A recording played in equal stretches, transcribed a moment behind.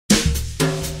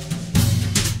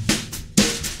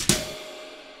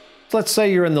let's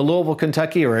say you're in the Louisville,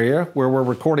 Kentucky area where we're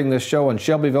recording this show on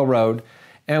Shelbyville Road,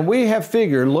 and we have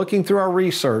figured, looking through our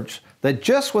research, that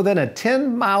just within a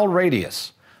 10-mile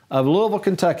radius of Louisville,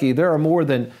 Kentucky, there are more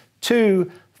than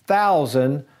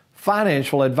 2,000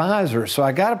 financial advisors. So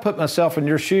I got to put myself in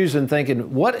your shoes and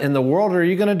thinking, what in the world are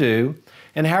you going to do?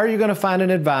 And how are you going to find an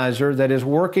advisor that is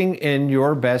working in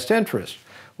your best interest?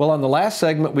 Well, on the last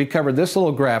segment, we covered this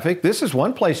little graphic. This is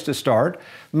one place to start.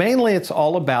 Mainly, it's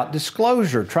all about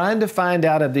disclosure, trying to find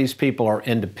out if these people are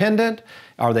independent.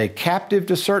 Are they captive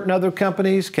to certain other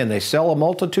companies? Can they sell a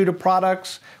multitude of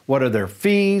products? What are their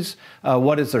fees?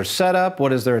 What is their setup?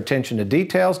 What is their attention to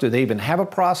details? Do they even have a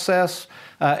process?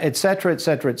 Et cetera, et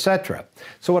cetera, et cetera.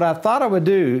 So what I thought I would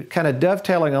do, kind of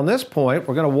dovetailing on this point,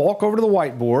 we're going to walk over to the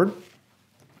whiteboard.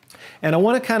 And I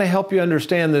want to kind of help you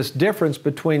understand this difference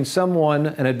between someone,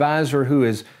 an advisor who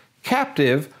is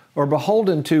captive or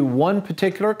beholden to one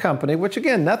particular company, which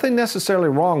again, nothing necessarily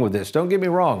wrong with this. Don't get me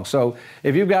wrong. So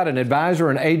if you've got an advisor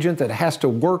or an agent that has to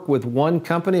work with one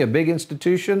company, a big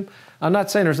institution, I'm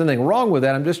not saying there's anything wrong with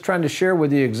that. I'm just trying to share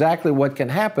with you exactly what can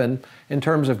happen in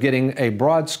terms of getting a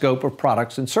broad scope of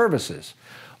products and services.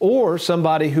 Or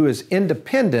somebody who is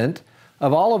independent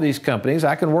of all of these companies.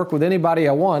 I can work with anybody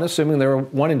I want, assuming they're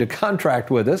wanting to contract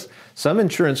with us. Some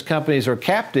insurance companies are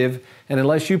captive, and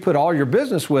unless you put all your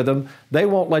business with them, they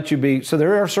won't let you be. So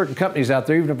there are certain companies out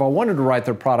there, even if I wanted to write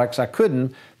their products, I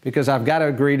couldn't, because I've got to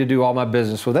agree to do all my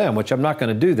business with them, which I'm not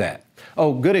going to do that.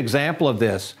 Oh, good example of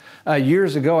this.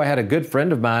 Years ago, I had a good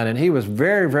friend of mine, and he was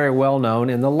very, very well known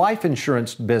in the life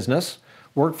insurance business,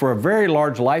 worked for a very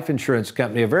large life insurance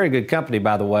company, a very good company,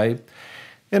 by the way.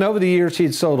 And over the years,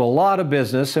 he'd sold a lot of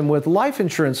business. And with life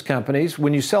insurance companies,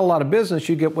 when you sell a lot of business,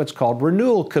 you get what's called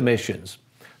renewal commissions.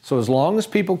 So as long as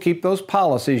people keep those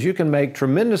policies, you can make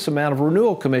tremendous amount of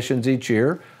renewal commissions each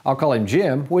year. I'll call him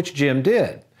Jim, which Jim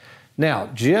did. Now,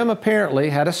 Jim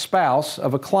apparently had a spouse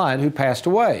of a client who passed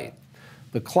away.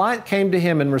 The client came to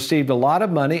him and received a lot of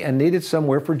money and needed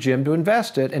somewhere for Jim to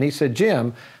invest it. And he said,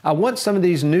 Jim, I want some of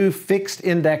these new fixed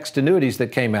indexed annuities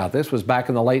that came out. This was back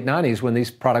in the late 90s when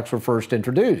these products were first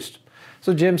introduced.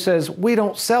 So Jim says, we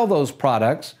don't sell those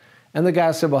products. And the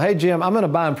guy said, well, hey, Jim, I'm going to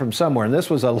buy them from somewhere. And this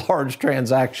was a large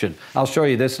transaction. I'll show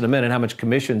you this in a minute, how much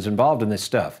commission's involved in this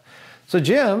stuff. So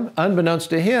Jim,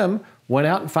 unbeknownst to him, went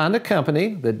out and found a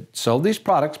company that sold these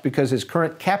products because his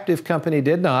current captive company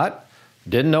did not.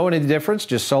 Didn't know any difference,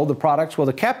 just sold the products. Well,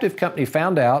 the captive company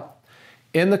found out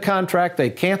in the contract,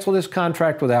 they canceled his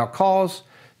contract without cause.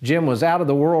 Jim was out of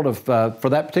the world of for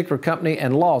that particular company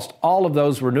and lost all of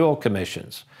those renewal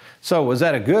commissions. So was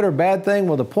that a good or bad thing?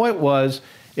 Well, the point was,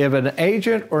 if an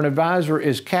agent or an advisor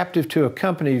is captive to a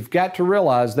company, you've got to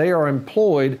realize they are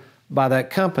employed by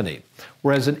that company.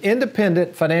 Whereas an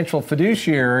independent financial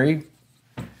fiduciary,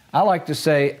 I like to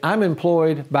say, I'm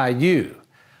employed by you.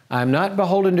 I'm not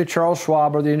beholden to Charles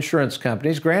Schwab or the insurance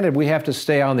companies. Granted, we have to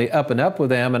stay on the up and up with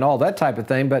them and all that type of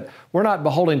thing, but we're not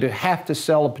beholden to have to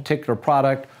sell a particular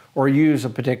product or use a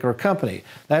particular company.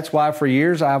 That's why for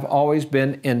years I've always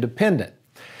been independent.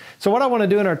 So what I want to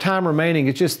do in our time remaining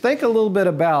is just think a little bit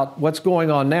about what's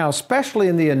going on now, especially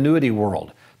in the annuity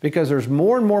world, because there's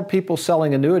more and more people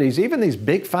selling annuities. Even these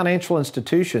big financial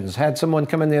institutions. Had someone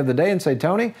come in the other day and say,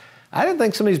 Tony, I didn't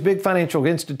think some of these big financial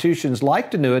institutions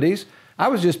liked annuities. I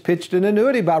was just pitched an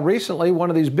annuity by recently one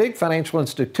of these big financial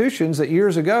institutions that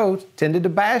years ago tended to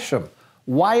bash them.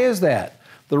 Why is that?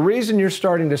 The reason you're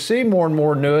starting to see more and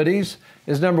more annuities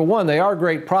is, number one, they are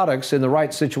great products in the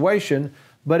right situation,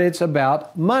 but it's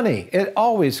about money. It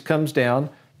always comes down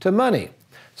to money.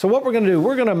 So what we're going to do,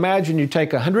 we're going to imagine you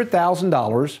take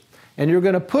 $100,000 and you're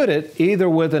going to put it either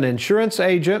with an insurance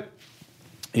agent.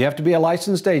 You have to be a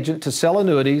licensed agent to sell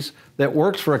annuities that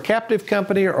works for a captive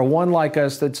company or one like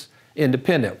us that's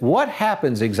independent. What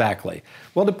happens exactly?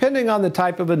 Well, depending on the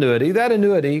type of annuity, that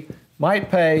annuity might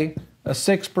pay a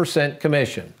 6%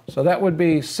 commission. So that would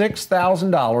be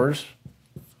 $6,000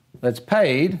 that's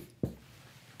paid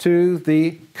to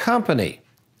the company.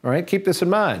 All right, keep this in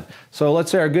mind. So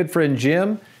let's say our good friend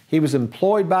Jim, he was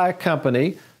employed by a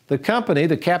company. The company,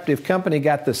 the captive company,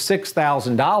 got the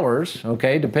 $6,000,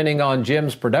 okay, depending on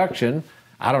Jim's production.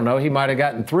 I don't know, he might have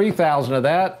gotten $3,000 of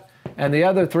that, and the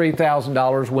other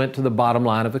 $3,000 went to the bottom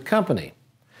line of the company.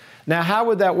 Now, how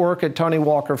would that work at Tony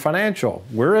Walker Financial?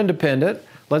 We're independent.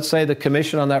 Let's say the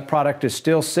commission on that product is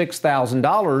still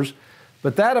 $6,000,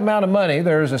 but that amount of money,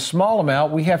 there's a small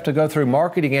amount. We have to go through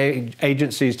marketing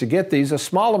agencies to get these. A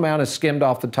small amount is skimmed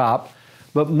off the top,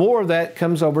 but more of that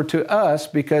comes over to us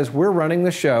because we're running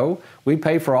the show. We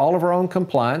pay for all of our own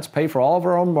compliance, pay for all of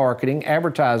our own marketing,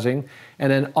 advertising,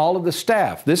 and then all of the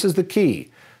staff. This is the key.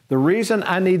 The reason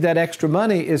I need that extra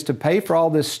money is to pay for all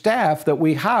this staff that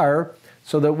we hire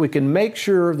so that we can make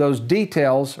sure those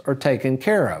details are taken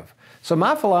care of. So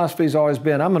my philosophy has always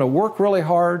been, I'm going to work really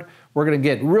hard, we're going to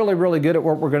get really, really good at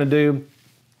what we're going to do,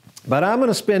 but I'm going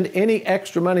to spend any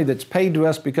extra money that's paid to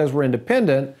us because we're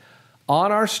independent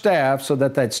on our staff so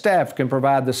that that staff can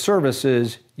provide the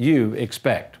services you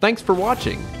expect. Thanks for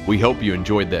watching. We hope you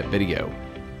enjoyed that video.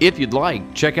 If you'd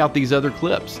like, check out these other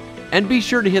clips. And be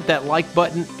sure to hit that like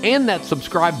button and that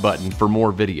subscribe button for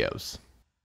more videos.